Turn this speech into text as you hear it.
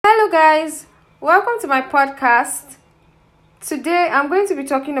Hello, guys. Welcome to my podcast. Today, I'm going to be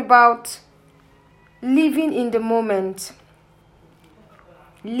talking about living in the moment.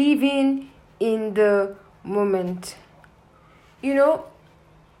 Living in the moment. You know,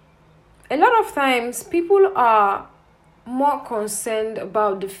 a lot of times people are more concerned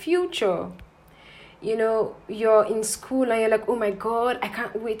about the future. You know, you're in school and you're like, oh my God, I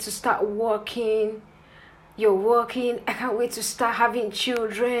can't wait to start working. You're working, I can't wait to start having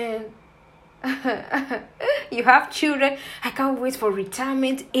children. You have children, I can't wait for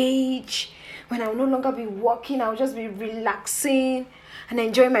retirement age. When I'll no longer be working, I'll just be relaxing and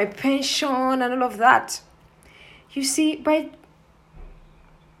enjoy my pension and all of that. You see, by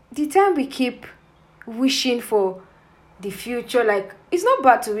the time we keep wishing for the future, like, it's not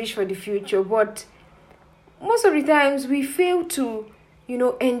bad to wish for the future, but most of the times we fail to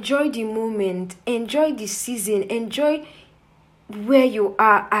enjoy the moment, enjoy the season, enjoy where you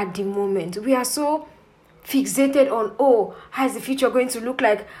are at the moment. We are so fixated on, how is the future going to look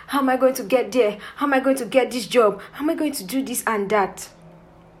like? How am I going to get there? How am I going to get this job? How am I going to do this and that?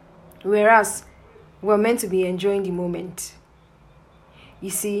 Whereas we're meant to be enjoying the moment. You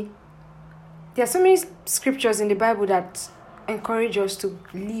see, there are so many scriptures in the Bible that encourage us to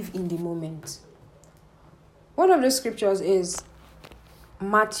live in the moment. One of those scriptures is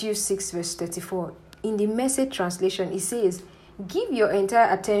Matthew 6 verse 34. In the Message translation, it says, give your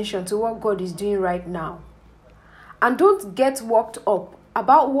entire attention to what God is doing right now. And don't get worked up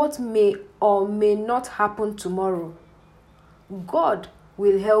about what may or may not happen tomorrow. God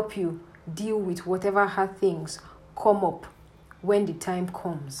will help you deal with whatever hard things come up when the time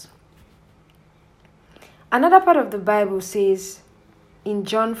comes. Another part of the Bible says in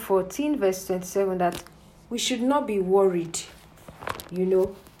John 14 verse 27 that we should not be worried.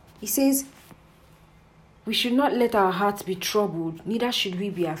 He says, we should not let our hearts be troubled, neither should we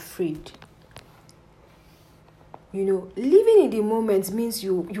be afraid. Living in the moment means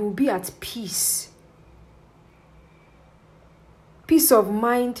you will be at peace. Peace of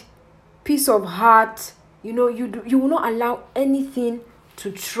mind, peace of heart. You will not allow anything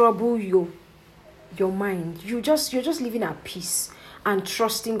to trouble your mind. You're just living at peace and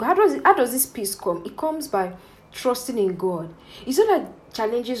trusting God. How does this peace come? It comes by trusting in God. It's not like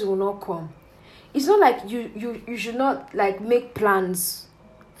challenges will not come. It's not like you should not make plans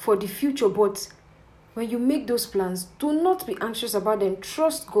for the future, but when you make those plans, do not be anxious about them.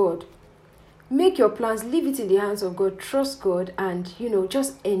 Trust God. Make your plans, leave it in the hands of God. Trust God and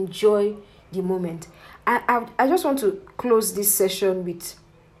just enjoy the moment. I just want to close this session with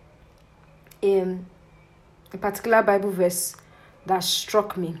a particular Bible verse that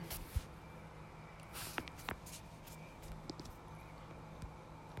struck me.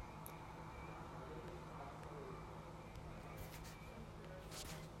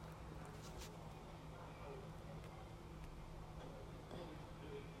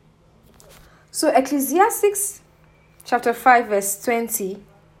 So Ecclesiastes chapter 5 verse 20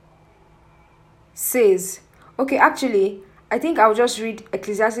 says, I think I'll just read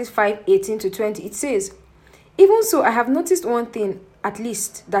Ecclesiastes 5:18 to 20. It says, even so, I have noticed one thing, at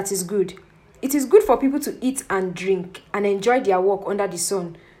least, that is good. It is good for people to eat and drink and enjoy their work under the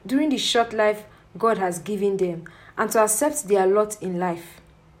sun during the short life God has given them and to accept their lot in life.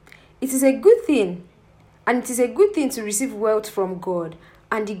 It is a good thing, and it is a good thing to receive wealth from God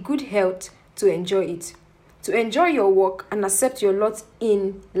and the good health to enjoy it. To enjoy your work and accept your lot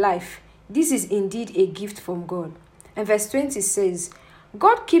in life. This is indeed a gift from God. And verse 20 says,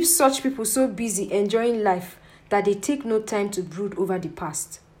 God keeps such people so busy enjoying life that they take no time to brood over the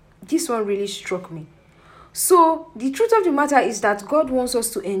past. This one really struck me. So, the truth of the matter is that God wants us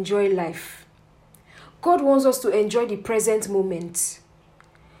to enjoy life. God wants us to enjoy the present moment.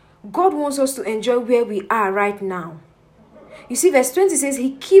 God wants us to enjoy where we are right now. You see, verse 20 says,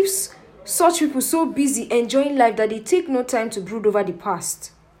 He keeps such people so busy enjoying life that they take no time to brood over the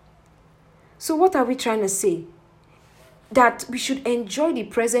past. So what are we trying to say? That we should enjoy the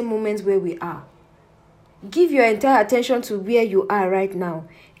present moment where we are. Give your entire attention to where you are right now.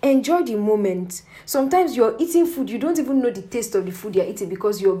 Enjoy the moment. Sometimes you're eating food, you don't even know the taste of the food you're eating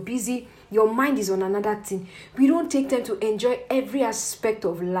because you're busy, your mind is on another thing. We don't take time to enjoy every aspect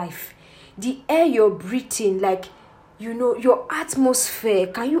of life. The air you're breathing, your atmosphere.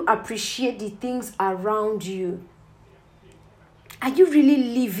 Can you appreciate the things around you? Are you really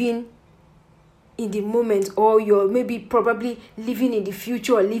living in the moment, or you're probably living in the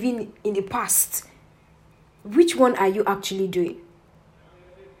future or living in the past? Which one are you actually doing?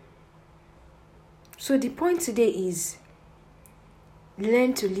 So the point today is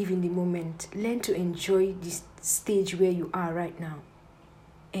Learn to live in the moment. Learn to enjoy this stage where you are right now.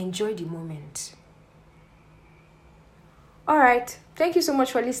 enjoy the moment. All right. Thank you so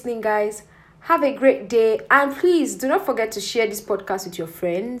much for listening, guys. Have a great day. And please do not forget to share this podcast with your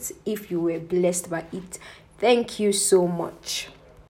friends if you were blessed by it. Thank you so much.